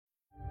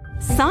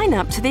Sign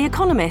up to The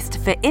Economist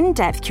for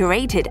in-depth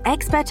curated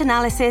expert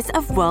analysis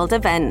of world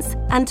events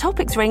and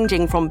topics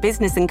ranging from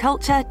business and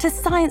culture to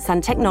science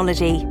and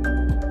technology.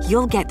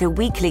 You'll get the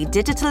weekly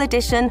digital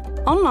edition,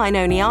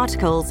 online-only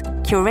articles,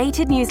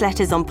 curated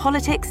newsletters on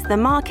politics, the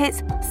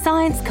markets,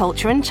 science,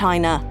 culture, and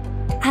China,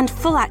 and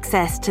full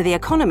access to The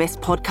Economist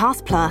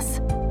Podcast Plus.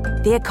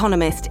 The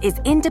Economist is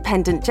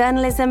independent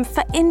journalism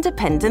for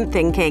independent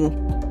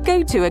thinking.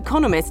 Go to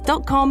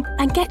economist.com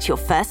and get your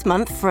first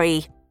month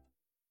free.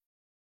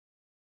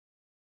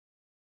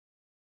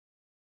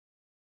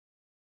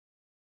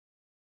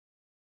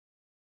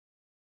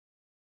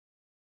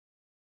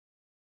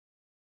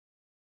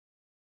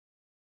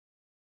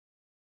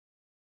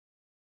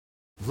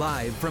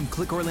 Live from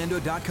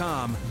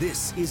clickorlando.com,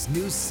 this is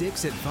News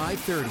 6 at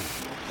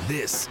 5:30.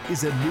 This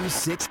is a News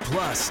 6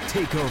 Plus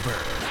takeover.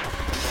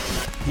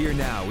 Here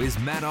now is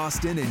Matt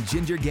Austin and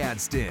Ginger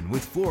Gadsden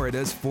with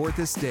Florida's Fourth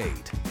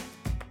Estate.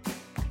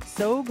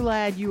 So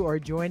glad you are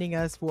joining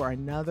us for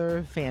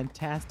another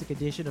fantastic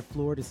edition of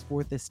Florida's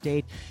Fourth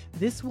Estate.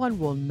 This one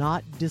will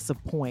not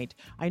disappoint.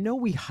 I know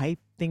we hype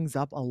things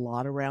up a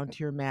lot around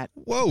here, Matt.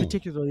 Whoa.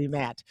 Particularly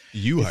Matt.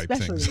 You hype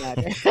things up.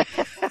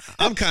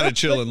 I'm kind of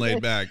chill and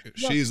laid back.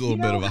 She's a little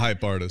bit of a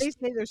hype artist. They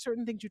say there's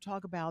certain things you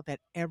talk about that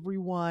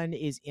everyone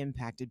is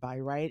impacted by,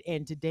 right?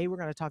 And today we're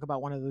going to talk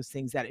about one of those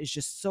things that is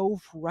just so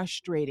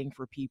frustrating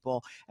for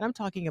people. And I'm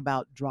talking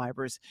about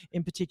drivers,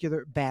 in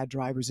particular bad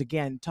drivers.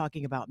 Again,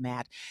 talking about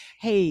Matt.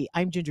 Hey,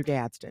 I'm Ginger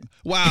Gadsden.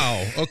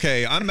 Wow.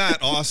 Okay. I'm Matt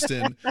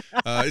Austin.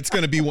 It's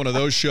going to be one of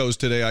those shows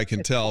today, I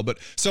can tell. But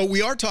so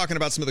we are talking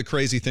about some of the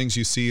crazy things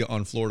you see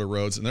on Florida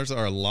roads, and there's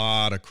a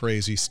lot of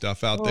crazy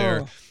stuff out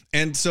there.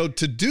 And so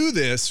to do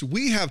this,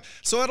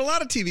 so at a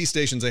lot of TV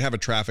stations, they have a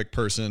traffic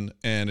person,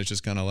 and it's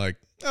just kind of like,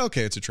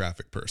 okay, it's a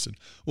traffic person.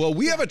 Well,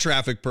 we have a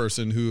traffic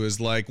person who is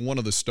like one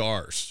of the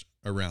stars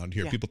around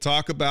here. Yeah. People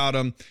talk about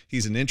him.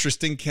 He's an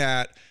interesting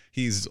cat.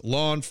 He's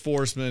law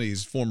enforcement.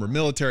 He's former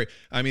military.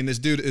 I mean, this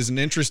dude is an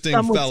interesting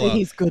fella. Some would say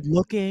he's good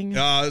looking.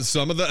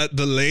 Some of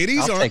the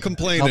ladies aren't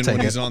complaining when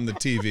he's on the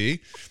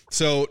TV.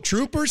 So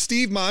Trooper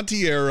Steve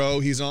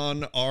Montiero, he's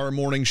on our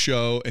morning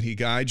show, and he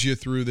guides you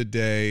through the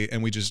day.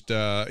 And we just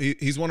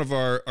he's one of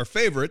our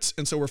favorites.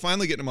 And so we're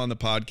finally getting him on the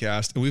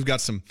podcast. And we've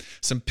got some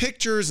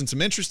pictures and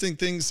some interesting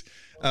things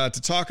to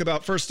talk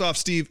about. First off,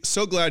 Steve,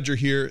 so glad you're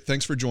here.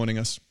 Thanks for joining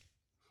us.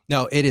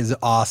 No, it is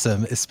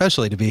awesome,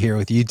 especially to be here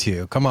with you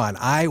two. Come on.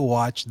 I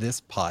watch this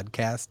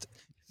podcast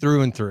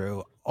through and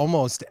through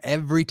almost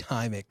every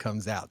time it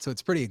comes out. So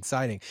it's pretty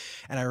exciting.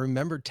 And I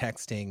remember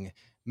texting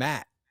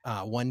Matt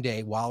one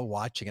day while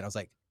watching it. I was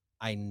like,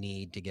 I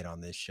need to get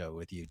on this show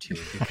with you two,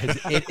 because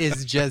it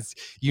is just,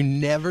 you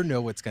never know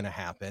what's going to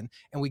happen.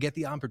 And we get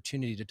the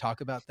opportunity to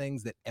talk about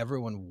things that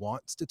everyone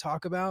wants to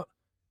talk about,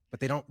 but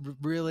they don't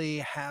really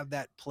have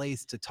that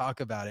place to talk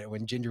about it.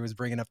 When Ginger was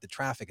bringing up the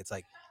traffic, it's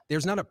like,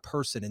 there's not a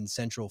person in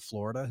Central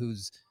Florida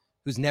who's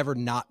never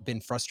not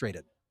been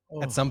frustrated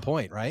at some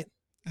point, right?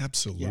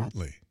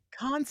 Absolutely. Yeah.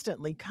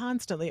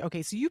 Constantly.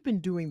 Okay, so you've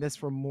been doing this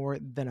for more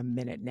than a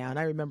minute now. And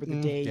I remember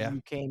the day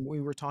you came,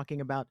 we were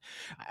talking about,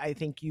 I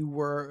think you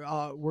were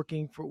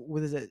working for,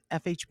 what is it,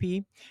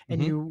 FHP?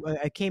 And you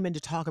came in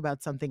to talk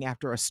about something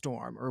after a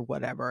storm or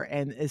whatever.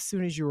 And as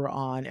soon as you were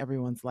on,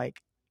 everyone's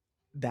like,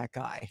 that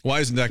guy. Why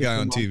isn't that guy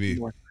on TV?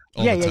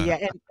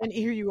 Yeah. And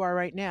here you are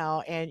right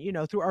now. And,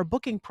 through our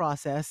booking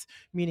process,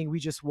 meaning we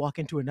just walk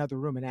into another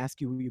room and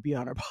ask you, will you be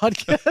on our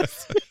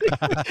podcast?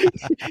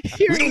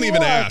 We don't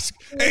even ask.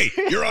 Hey,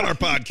 you're on our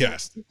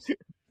podcast.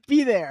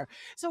 Be there.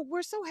 So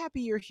we're so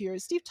happy you're here.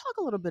 Steve, talk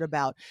a little bit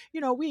about,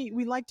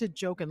 we like to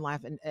joke and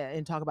laugh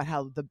and talk about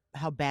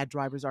how bad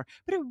drivers are,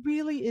 but it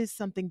really is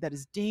something that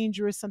is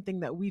dangerous, something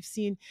that we've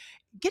seen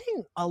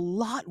getting a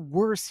lot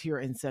worse here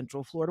in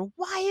Central Florida.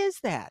 Why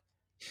is that?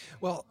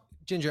 Well,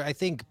 Ginger, I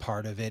think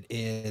part of it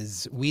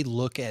is we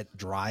look at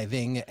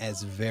driving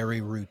as very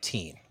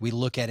routine. We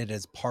look at it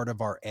as part of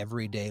our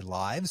everyday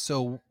lives.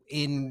 So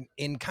in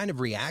kind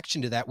of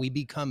reaction to that, we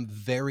become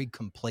very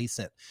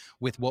complacent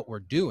with what we're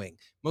doing.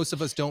 Most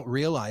of us don't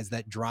realize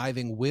that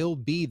driving will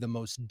be the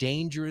most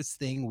dangerous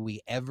thing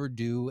we ever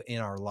do in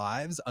our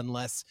lives,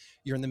 unless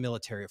you're in the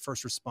military, a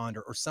first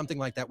responder, or something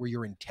like that, where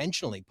you're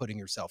intentionally putting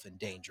yourself in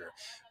danger.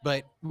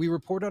 But we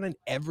report on it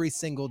every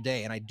single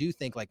day. And I do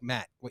think, like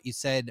Matt, what you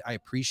said, I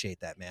appreciate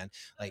that, man.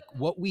 Like,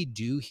 what we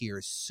do here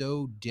is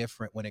so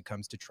different when it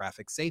comes to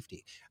traffic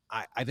safety.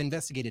 I've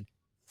investigated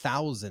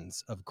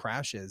thousands of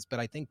crashes, but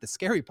I think the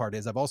scary part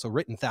is I've also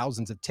written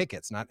thousands of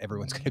tickets. Not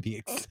everyone's going to be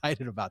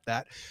excited about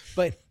that,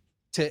 but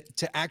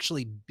to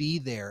actually be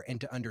there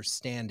and to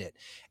understand it.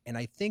 And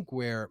I think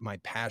where my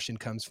passion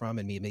comes from,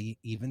 and maybe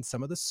even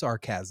some of the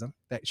sarcasm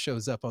that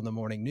shows up on the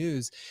morning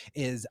news,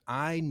 is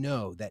I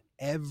know that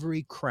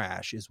every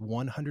crash is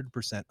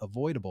 100%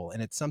 avoidable.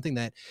 And it's something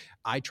that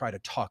I try to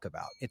talk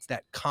about. It's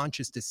that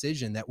conscious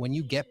decision that when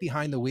you get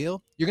behind the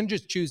wheel, you're going to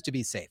just choose to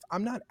be safe.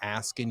 I'm not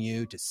asking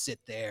you to sit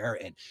there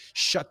and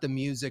shut the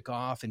music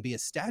off and be a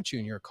statue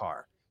in your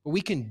car, but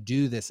we can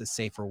do this a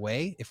safer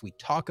way if we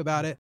talk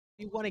about it.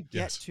 You want to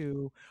get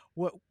to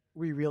what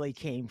we really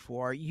came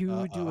for.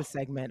 You do a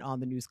segment on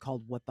the news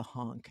called What the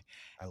Honk.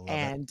 I love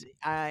and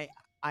it.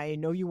 I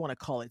know you want to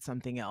call it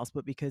something else,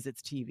 but because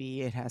it's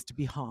TV, it has to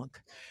be honk.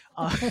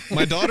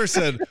 My daughter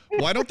said,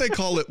 why don't they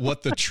call it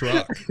What the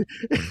Truck?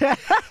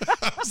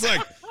 I was like,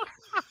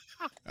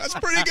 that's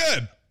pretty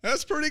good.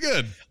 That's pretty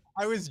good.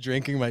 I was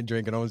drinking my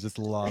drink and I was just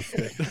lost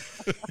it.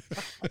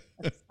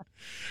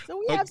 So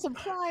we have some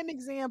prime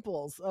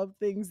examples of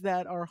things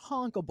that are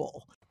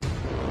honkable.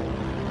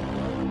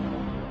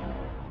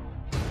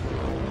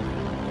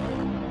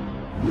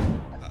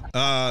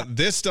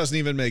 This doesn't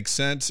even make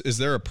sense. Is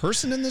there a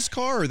person in this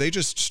car, or are they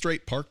just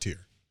straight parked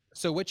here?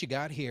 So what you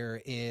got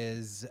here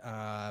is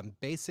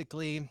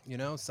basically,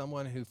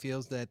 someone who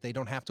feels that they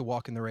don't have to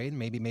walk in the rain,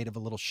 maybe made of a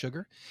little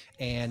sugar.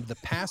 And the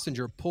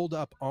passenger pulled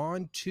up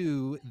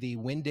onto the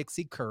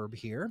Winn-Dixie curb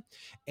here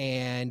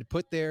and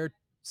put their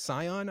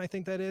Scion, I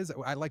think that is.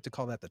 I like to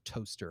call that the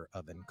toaster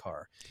oven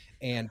car,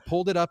 and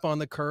pulled it up on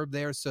the curb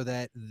there so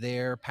that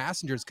their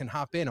passengers can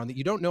hop in.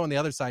 You don't know on the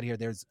other side here,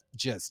 there's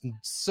just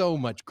so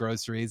much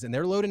groceries, and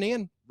they're loading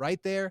in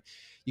right there.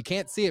 You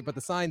can't see it, but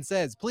the sign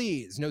says,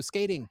 please, no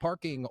skating,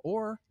 parking,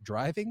 or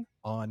driving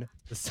on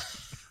the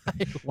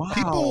side. Wow.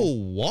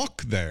 People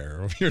walk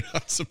there. You're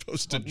not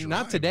supposed to drive.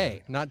 Not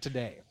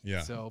today.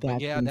 Yeah. So, That's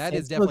but yeah, insane. that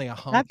is definitely a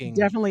honking.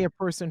 That's definitely a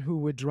person who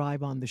would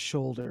drive on the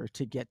shoulder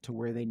to get to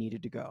where they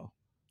needed to go.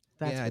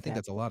 I think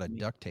that's a lot of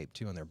duct tape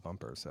too on their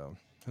bumper. So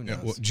who knows?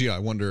 Yeah, well, gee, I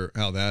wonder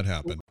how that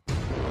happened.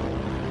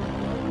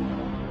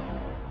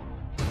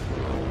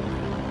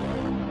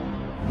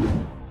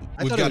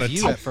 I thought it was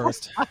you at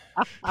first.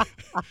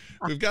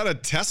 We've got a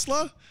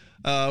Tesla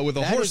with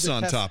a horse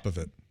on top of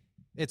it.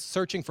 It's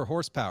searching for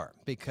horsepower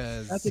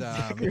because That's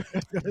exactly what I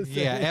was gonna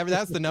say.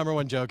 that's the number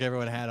one joke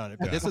everyone had on it.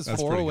 But Yeah, this is that's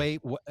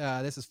 408.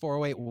 This is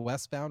 408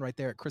 westbound right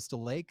there at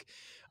Crystal Lake.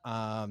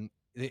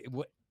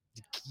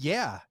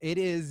 It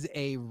is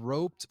a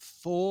roped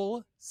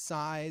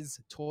full-size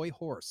toy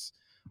horse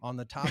on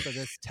the top of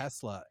this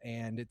Tesla.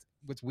 And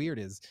what's weird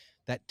is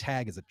that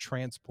tag is a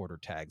transporter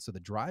tag. So the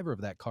driver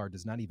of that car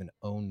does not even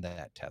own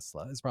that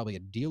Tesla. It's probably a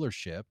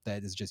dealership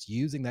that is just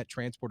using that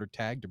transporter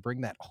tag to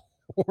bring that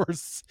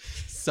horse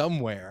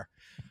somewhere.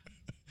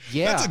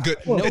 Yeah. It's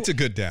a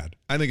good dad.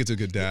 I think it's a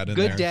good dad in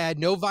there. Good dad.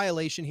 No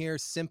violation here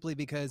simply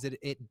because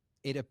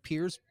it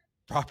appears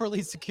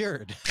properly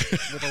secured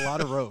with a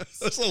lot of ropes.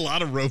 There's a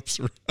lot of ropes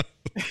around.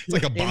 It's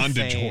like a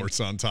bondage horse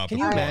on top Can of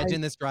you it.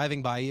 imagine this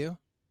driving by you?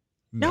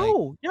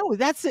 No,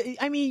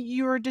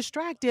 you're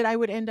distracted. I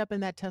would end up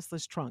in that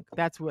Tesla's trunk.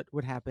 That's what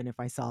would happen if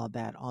I saw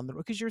that on the road,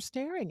 because you're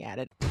staring at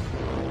it.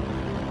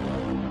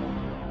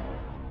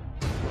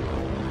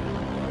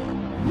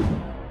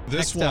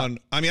 This one,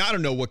 I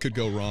don't know what could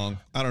go wrong.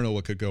 I don't know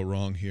what could go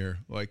wrong here.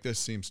 Like, this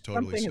seems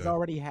totally Something safe. has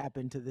already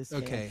happened to this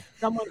man. Okay.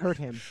 Someone hurt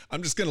him.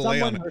 I'm just gonna lay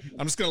on it.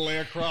 I'm just gonna lay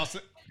across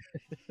it.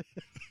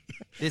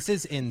 This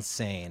is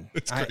insane.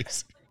 It's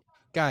crazy.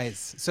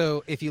 Guys,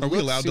 so if you Are we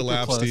look allowed to super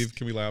laugh, close, Steve?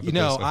 Can we laugh at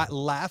No, this? I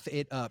laugh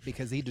it up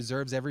because he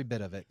deserves every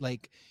bit of it.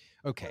 Like,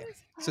 okay,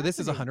 so this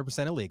is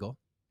 100% illegal.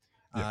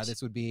 Yes.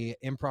 This would be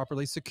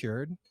improperly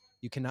secured.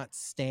 You cannot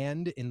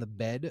stand in the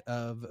bed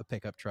of a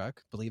pickup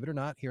truck. Believe it or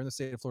not, here in the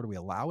state of Florida, we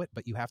allow it,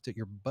 but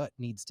your butt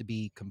needs to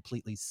be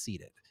completely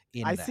seated.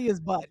 I see his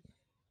butt.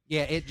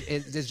 Yeah, it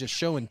is just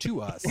showing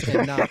to us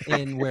and not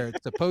in where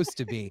it's supposed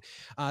to be.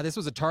 This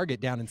was a Target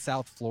down in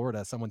South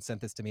Florida. Someone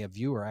sent this to me. A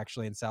viewer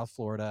actually in South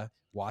Florida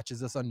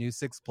watches us on News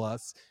 6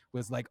 Plus,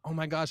 was like, oh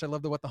my gosh, I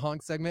love the What the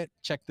Honk segment.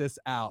 Check this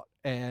out.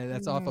 And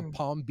that's off of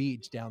Palm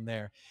Beach down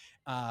there.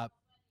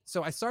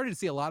 So I started to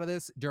see a lot of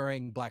this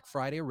during Black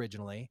Friday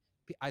originally.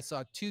 I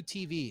saw two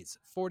TVs,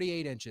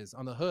 48 inches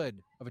on the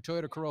hood of a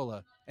Toyota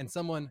Corolla, and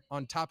someone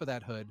on top of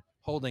that hood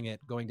holding it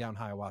going down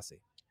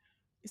Hiawassee.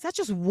 Is that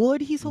just wood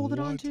he's holding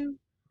on to?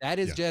 That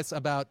is just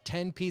about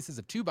 10 pieces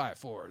of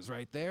 2x4s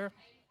right there.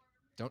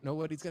 Don't know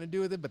what he's going to do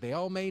with it, but they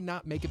all may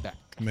not make it back.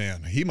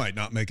 Man, he might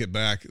not make it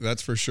back.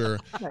 That's for sure.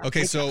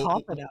 Okay,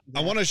 so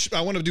I want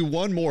to do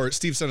one more.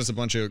 Steve sent us a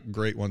bunch of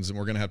great ones, and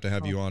we're going to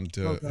have you on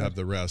to have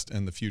the rest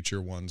and the future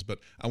ones. But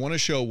I want to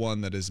show one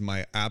that is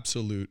my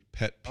absolute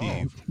pet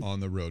peeve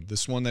on the road.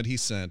 This one that he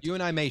sent. You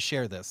and I may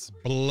share this.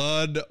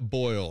 Blood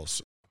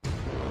boils.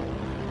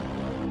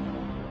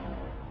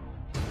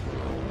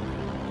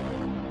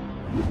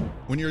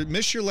 When you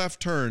miss your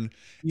left turn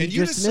and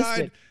you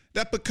decide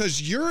that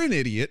because you're an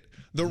idiot,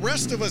 the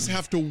rest of us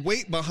have to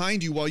wait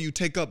behind you while you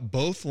take up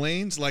both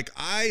lanes. Like,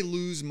 I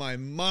lose my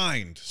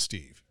mind,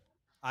 Steve.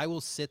 I will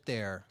sit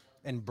there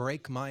and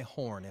break my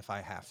horn if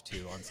I have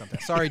to on something.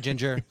 Sorry,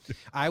 Ginger.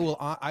 I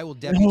will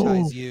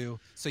deputize you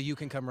so you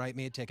can come write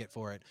me a ticket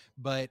for it.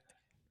 But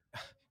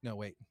no,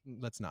 wait,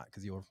 let's not,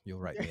 because you'll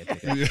write me a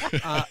ticket.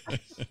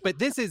 But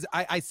this is,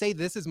 I say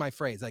this is my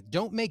phrase. Like,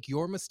 don't make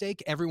your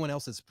mistake everyone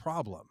else's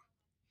problem.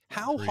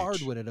 How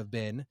hard would it have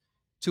been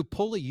to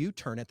pull a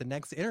U-turn at the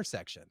next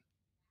intersection?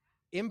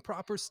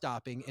 Improper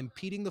stopping,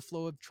 impeding the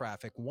flow of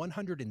traffic,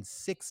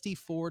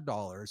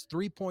 $164,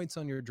 3 points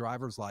on your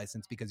driver's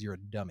license because you're a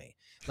dummy.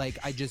 Like,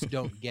 I just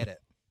don't get it.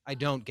 I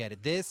don't get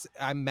it.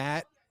 I'm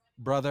Matt,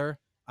 brother,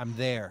 I'm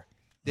there.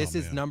 This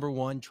is number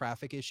one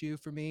traffic issue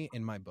for me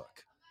in my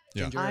book.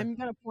 Yeah. Ginger? I'm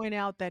going to point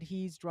out that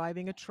he's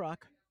driving a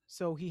truck,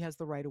 so he has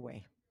the right of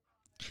way.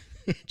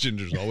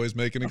 Ginger's always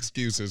making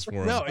excuses for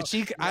him. No,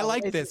 I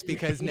like this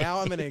because now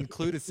I'm going to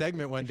include a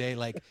segment one day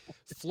like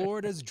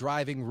Florida's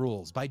driving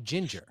rules by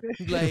Ginger.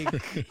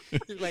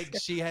 Like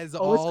she has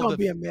all it's gonna the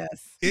be a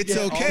mess. It's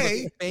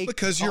okay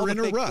because you're in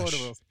a rush.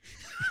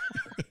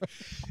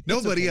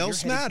 Nobody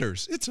else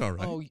matters. It's all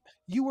right. Oh,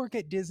 you work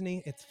at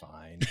Disney? It's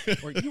fine.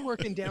 Or you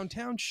work in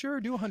downtown?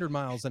 Sure, do 100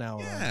 miles an hour.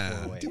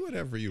 Yeah, do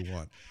whatever you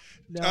want.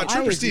 No,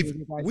 Trooper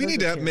Steve, we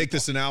need to make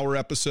this an hour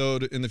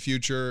episode in the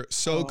future.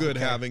 So good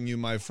having you,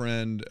 my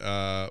friend.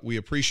 We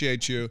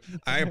appreciate you.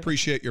 I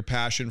appreciate your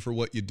passion for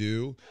what you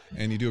do,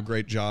 and you do a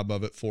great job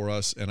of it for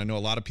us. And I know a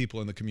lot of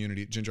people in the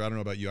community. Ginger, I don't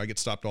know about you. I get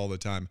stopped all the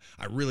time.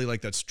 I really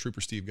like that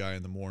Trooper Steve guy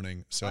in the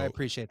morning. So I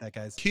appreciate that,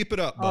 guys. Keep it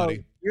up,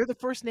 buddy. You're the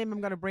first name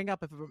I'm going to bring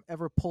up if I'm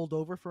ever pulled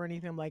over for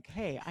anything. I'm like,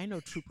 hey, I know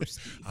Trooper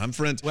Steve. I'm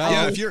friends. Well,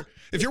 yeah,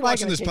 if you're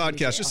watching this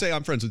podcast, just say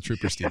I'm friends with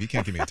Trooper Steve. You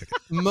can't give me a ticket.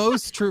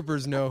 Most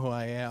troopers know who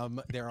I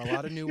am. There are a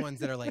lot of new ones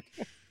that are like,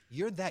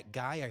 you're that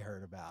guy I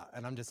heard about.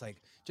 And I'm just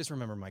like, just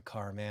remember my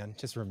car, man.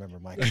 Just remember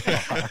my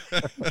car.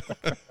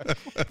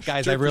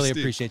 Guys, I really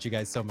appreciate you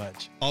guys so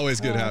much. Always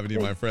good having you,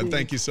 my friend.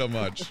 Thank you so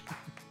much.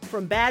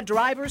 From bad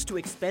drivers to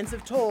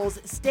expensive tolls,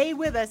 stay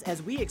with us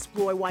as we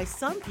explore why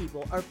some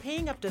people are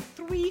paying up to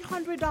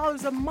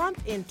 $300 a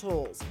month in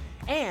tolls,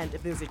 and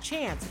if there's a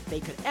chance they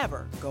could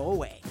ever go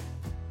away.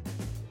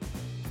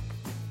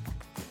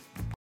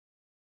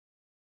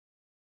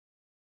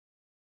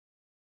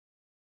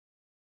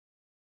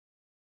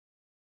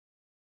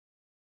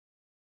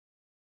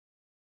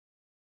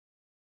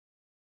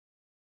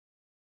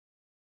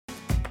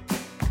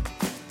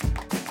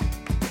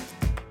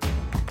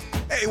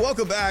 Hey,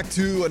 welcome back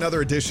to another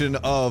edition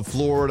of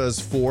Florida's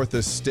Fourth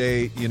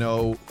Estate. You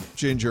know,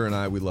 Ginger and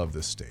I, we love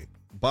this state.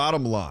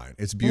 Bottom line,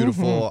 it's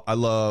beautiful.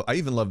 I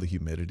even love the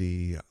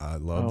humidity. I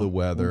love the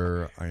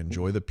weather. I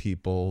enjoy the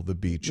people, the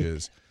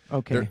beaches.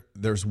 Okay.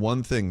 There's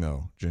one thing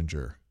though,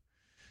 Ginger,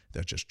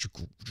 that just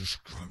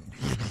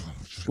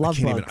love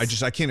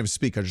bugs. I can't even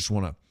speak. I just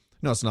want to.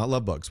 No, it's not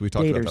love bugs. We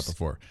talked about that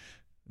before.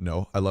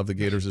 No, I love the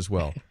gators as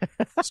well.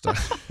 Stop.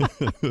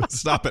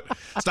 Stop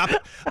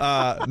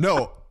it.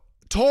 No.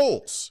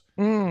 Tolls.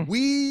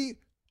 We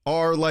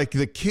are like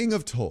the king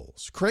of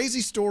tolls.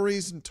 Crazy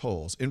stories and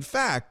tolls. In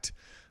fact,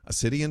 a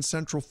city in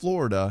Central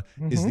Florida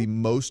is the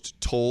most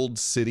tolled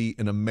city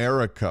in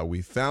America.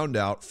 We found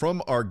out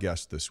from our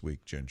guest this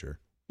week, Ginger.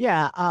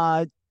 Yeah.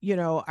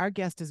 Our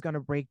guest is going to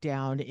break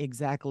down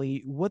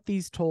exactly what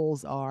these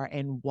tolls are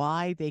and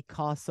why they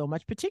cost so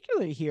much,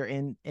 particularly here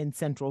in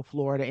Central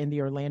Florida, in the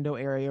Orlando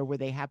area, where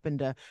they happen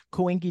to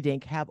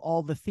coinkydink have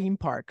all the theme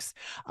parks.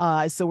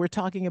 So we're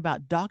talking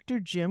about Dr.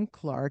 Jim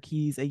Clark.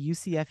 He's a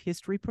UCF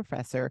history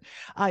professor.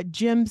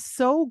 Jim,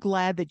 so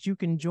glad that you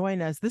can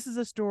join us. This is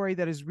a story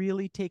that has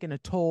really taken a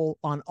toll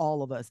on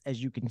all of us,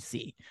 as you can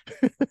see.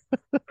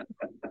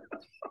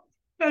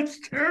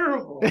 That's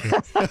terrible.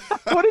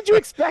 What did you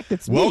expect?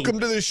 It's me. Welcome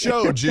to the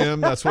show,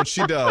 Jim. That's what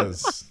she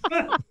does.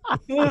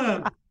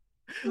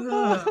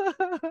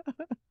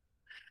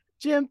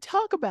 Jim,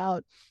 talk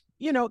about,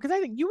 because I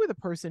think you were the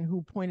person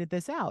who pointed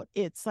this out.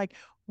 It's like,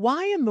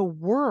 why in the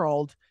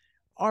world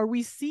are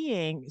we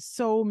seeing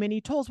so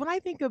many tolls? When I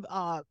think of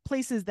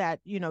places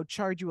that,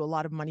 charge you a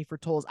lot of money for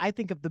tolls, I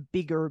think of the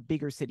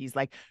bigger cities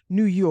like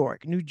New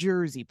York, New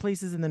Jersey,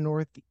 places in the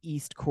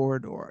Northeast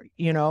corridor,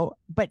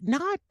 but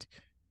not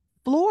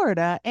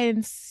Florida,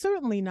 and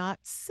certainly not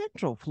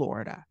Central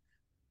Florida.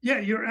 Yeah,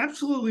 you're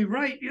absolutely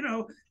right.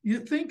 You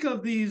think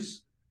of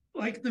these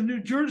like the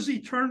New Jersey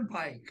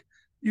Turnpike.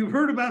 You've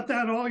heard about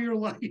that all your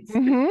life.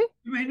 You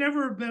may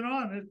never have been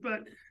on it,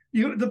 but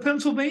the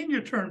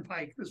Pennsylvania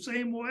Turnpike, the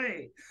same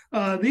way.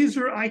 These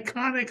are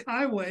iconic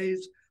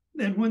highways.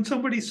 And when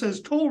somebody says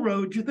toll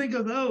road, you think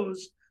of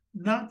those,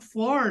 not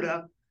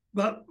Florida.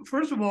 But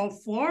first of all,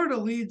 Florida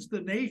leads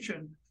the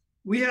nation.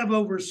 We have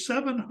over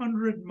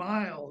 700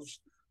 miles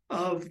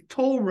of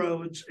toll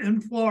roads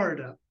in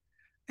Florida.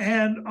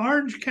 And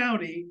Orange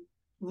County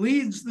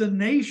leads the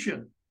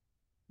nation.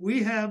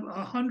 We have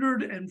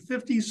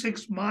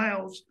 156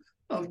 miles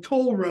of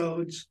toll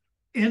roads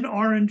in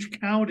Orange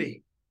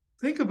County.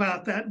 Think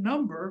about that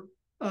number.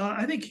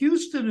 I think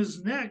Houston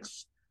is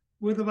next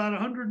with about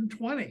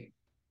 120.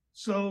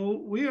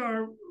 So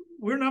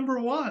we're number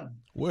one.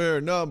 We're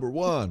number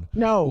one.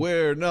 No.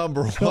 We're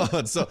number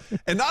one. So,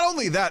 and not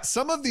only that,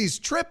 some of these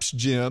trips,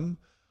 Jim,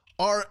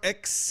 are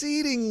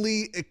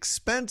exceedingly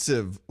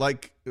expensive.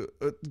 Like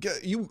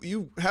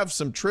you have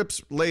some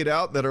trips laid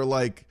out that are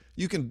like,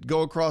 you can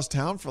go across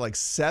town for like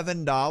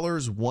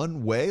 $7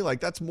 one way. Like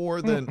that's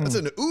more than that's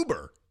an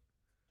Uber.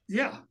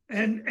 Yeah.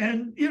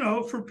 And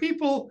for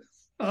people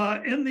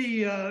in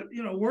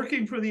the,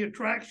 working for the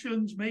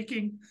attractions,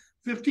 making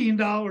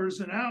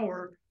 $15 an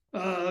hour,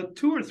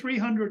 $200 or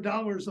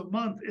 $300 a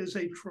month is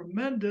a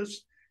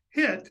tremendous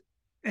hit.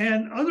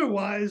 And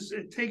otherwise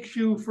it takes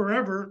you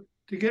forever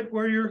to get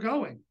where you're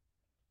going.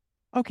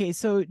 Okay,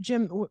 so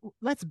Jim,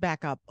 let's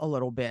back up a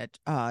little bit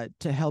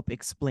to help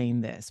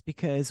explain this,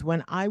 because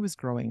when I was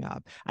growing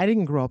up, I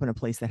didn't grow up in a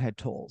place that had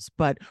tolls,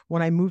 but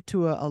when I moved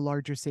to a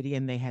larger city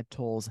and they had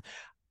tolls,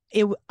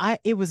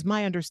 it was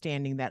my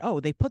understanding that, oh,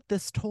 they put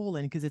this toll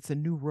in because it's a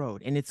new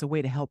road and it's a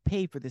way to help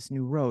pay for this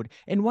new road.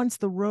 And once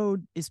the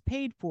road is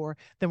paid for,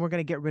 then we're going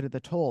to get rid of the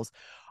tolls.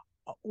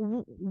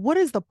 What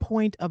is the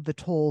point of the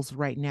tolls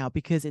right now?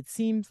 Because it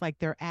seems like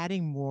they're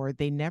adding more.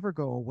 They never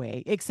go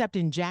away, except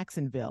in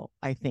Jacksonville,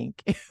 I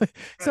think.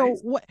 So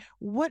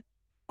what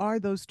are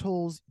those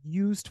tolls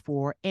used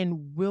for,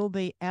 and will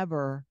they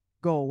ever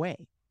go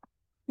away?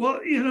 Well,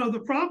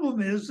 the problem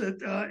is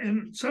that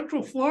in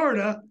Central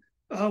Florida,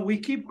 we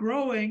keep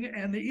growing,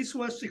 and the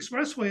East-West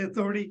Expressway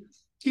Authority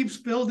keeps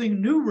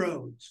building new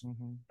roads.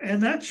 Mm-hmm.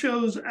 And that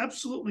shows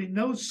absolutely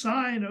no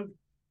sign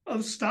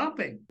of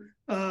stopping.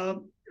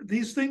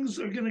 These things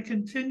are going to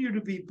continue to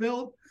be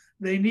built.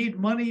 They need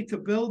money to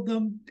build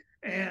them.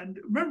 And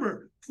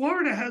remember,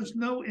 Florida has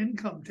no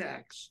income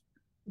tax,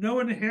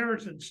 no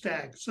inheritance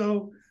tax.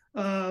 So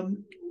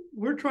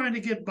we're trying to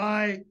get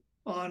by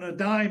on a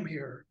dime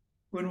here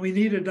when we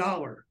need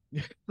 $1.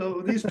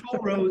 So these toll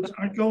roads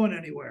aren't going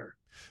anywhere.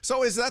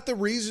 So is that the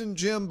reason,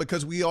 Jim?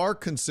 Because we are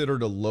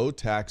considered a low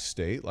tax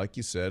state, like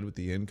you said, with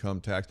the income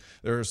tax.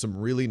 There are some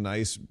really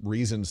nice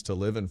reasons to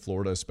live in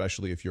Florida,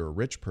 especially if you're a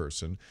rich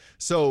person.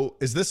 So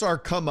is this our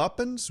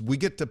comeuppance? We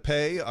get to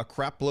pay a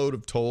crap load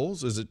of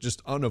tolls? Is it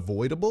just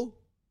unavoidable?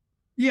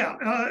 Yeah,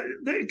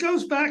 it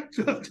goes back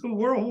to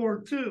World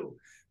War II.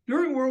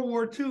 During World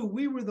War II,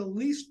 we were the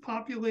least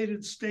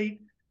populated state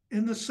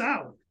in the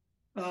South.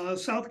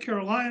 South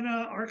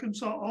Carolina,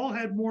 Arkansas, all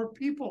had more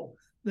people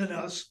than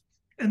us.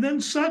 And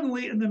then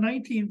suddenly in the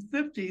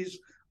 1950s,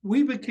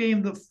 we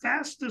became the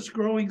fastest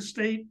growing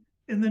state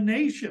in the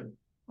nation.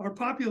 Our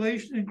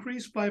population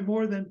increased by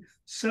more than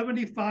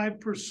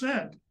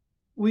 75%.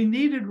 We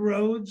needed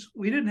roads.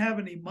 We didn't have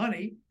any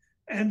money.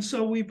 And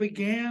so we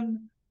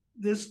began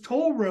this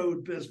toll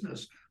road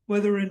business,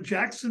 whether in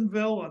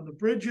Jacksonville on the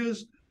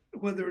bridges,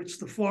 whether it's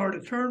the Florida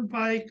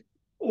Turnpike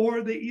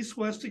or the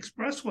East-West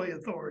Expressway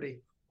Authority.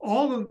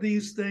 All of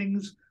these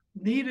things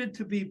needed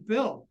to be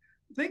built.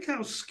 Think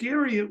how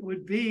scary it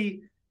would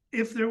be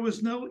if there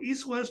was no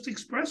East-West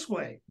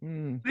Expressway.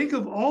 Think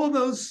of all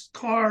those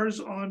cars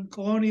on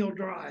Colonial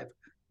Drive,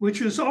 which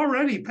is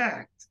already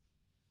packed.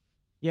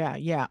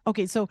 Yeah.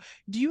 Okay, so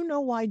do you know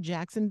why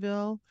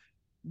Jacksonville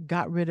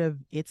got rid of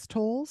its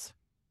tolls?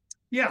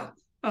 Yeah,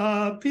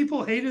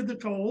 people hated the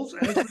tolls.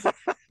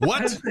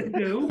 What? As they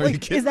do.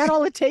 Wait, is that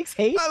all it takes?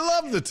 Hate? I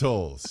love the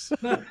tolls.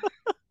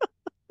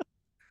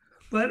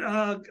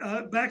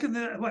 But back in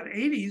the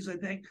 80s, I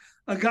think,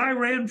 a guy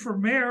ran for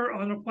mayor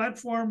on a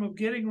platform of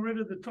getting rid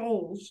of the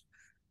tolls,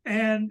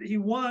 and he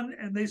won,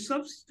 and they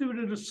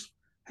substituted a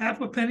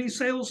half a penny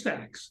sales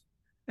tax.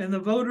 And the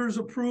voters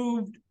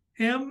approved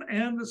him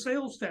and the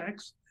sales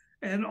tax,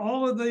 and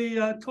all of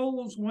the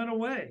tolls went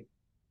away.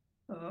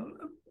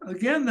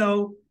 Again,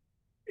 though,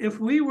 if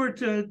we were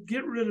to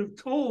get rid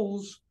of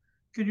tolls,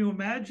 can you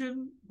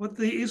imagine what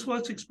the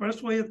East-West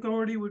Expressway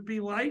Authority would be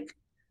like?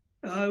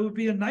 It would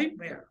be a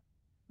nightmare.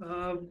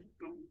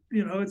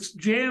 It's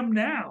jammed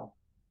now.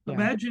 Yeah.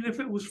 Imagine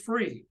if it was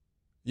free.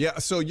 Yeah,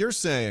 so you're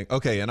saying,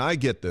 okay, and I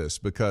get this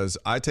because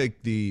I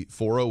take the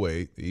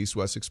 408, the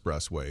East-West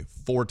Expressway,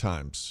 4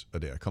 times a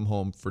day. I come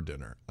home for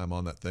dinner. I'm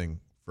on that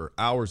thing for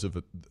hours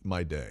of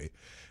my day.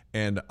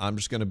 And I'm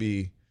just going to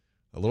be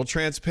a little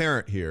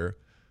transparent here.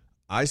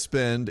 I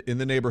spend in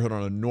the neighborhood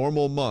on a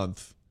normal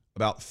month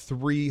about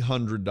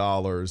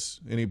 $300,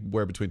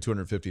 anywhere between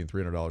 $250 and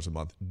 $300 a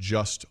month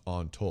just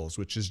on tolls,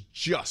 which is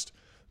just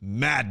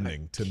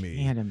maddening to me.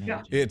 Can't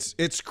imagine.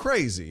 It's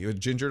crazy.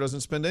 Ginger doesn't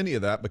spend any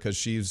of that because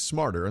she's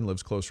smarter and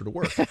lives closer to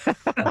work.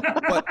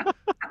 But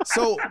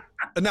so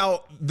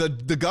now the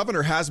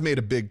governor has made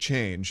a big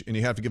change, and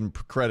you have to give him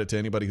credit to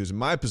anybody who's in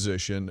my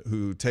position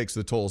who takes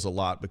the tolls a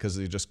lot, because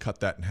they just cut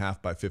that in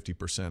half by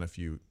 50% if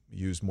you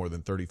use more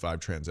than 35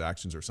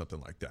 transactions or something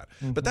like that.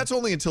 Mm-hmm. But that's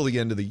only until the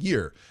end of the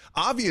year.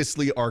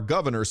 Obviously, our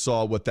governor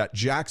saw what that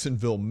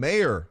Jacksonville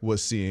mayor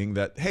was seeing,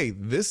 that, hey,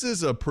 this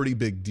is a pretty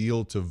big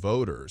deal to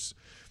voters.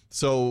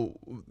 So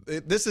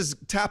this is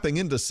tapping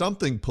into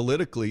something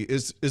politically.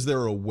 Is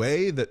there a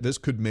way that this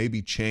could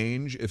maybe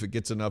change if it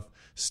gets enough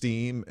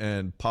steam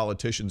and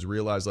politicians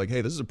realize, like,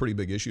 hey, this is a pretty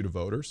big issue to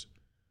voters?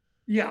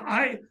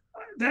 Yeah,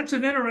 that's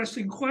an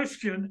interesting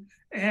question.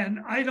 And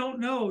I don't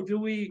know, do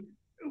we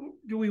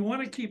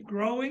want to keep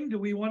growing? Do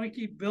we want to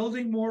keep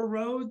building more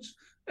roads?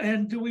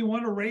 And do we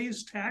want to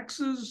raise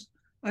taxes?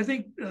 I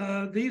think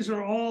these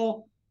are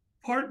all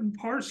part and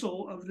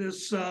parcel of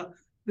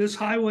this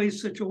highway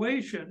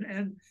situation.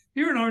 And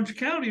here in Orange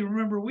County,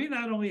 remember, we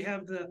not only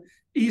have the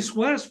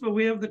East-West, but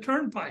we have the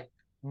Turnpike.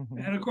 Mm-hmm.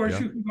 And of course,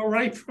 you can go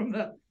right from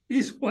the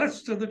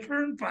East-West to the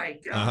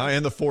Turnpike.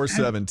 And the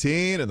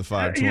 417 and the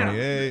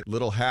 528.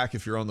 Little hack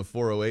if you're on the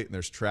 408 and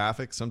there's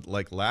traffic.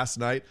 Like last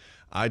night,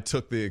 I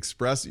took the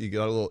express. You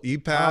got a little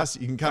e-pass.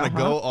 You can kind of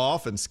go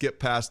off and skip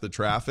past the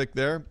traffic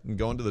there and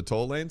go into the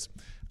toll lanes.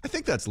 I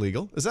think that's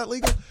legal. Is that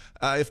legal?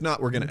 If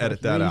not, we're going to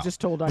edit that out. You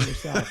just told on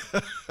yourself.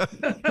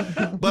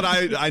 But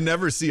I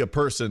never see a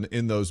person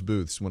in those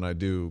booths when I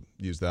do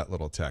use that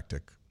little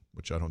tactic,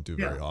 which I don't do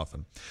very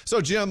often.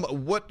 So, Jim,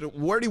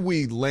 where do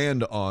we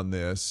land on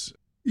this?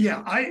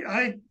 Yeah,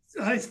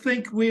 I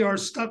think we are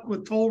stuck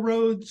with toll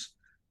roads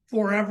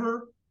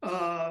forever.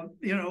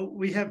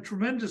 We have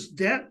tremendous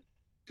debt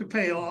to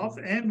pay off,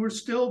 and we're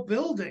still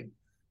building.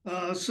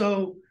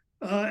 So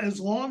as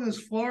long as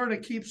Florida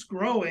keeps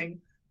growing,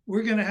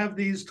 we're going to have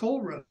these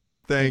toll roads.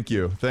 Thank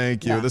you.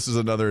 Yeah. This is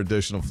another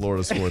edition of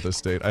Florida's Fourth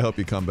Estate. I hope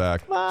you come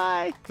back.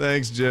 Bye.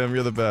 Thanks, Jim.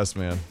 You're the best,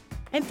 man.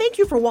 And thank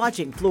you for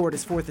watching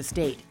Florida's Fourth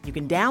Estate. You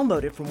can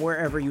download it from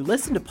wherever you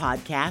listen to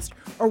podcasts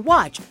or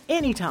watch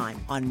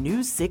anytime on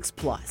News 6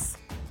 Plus.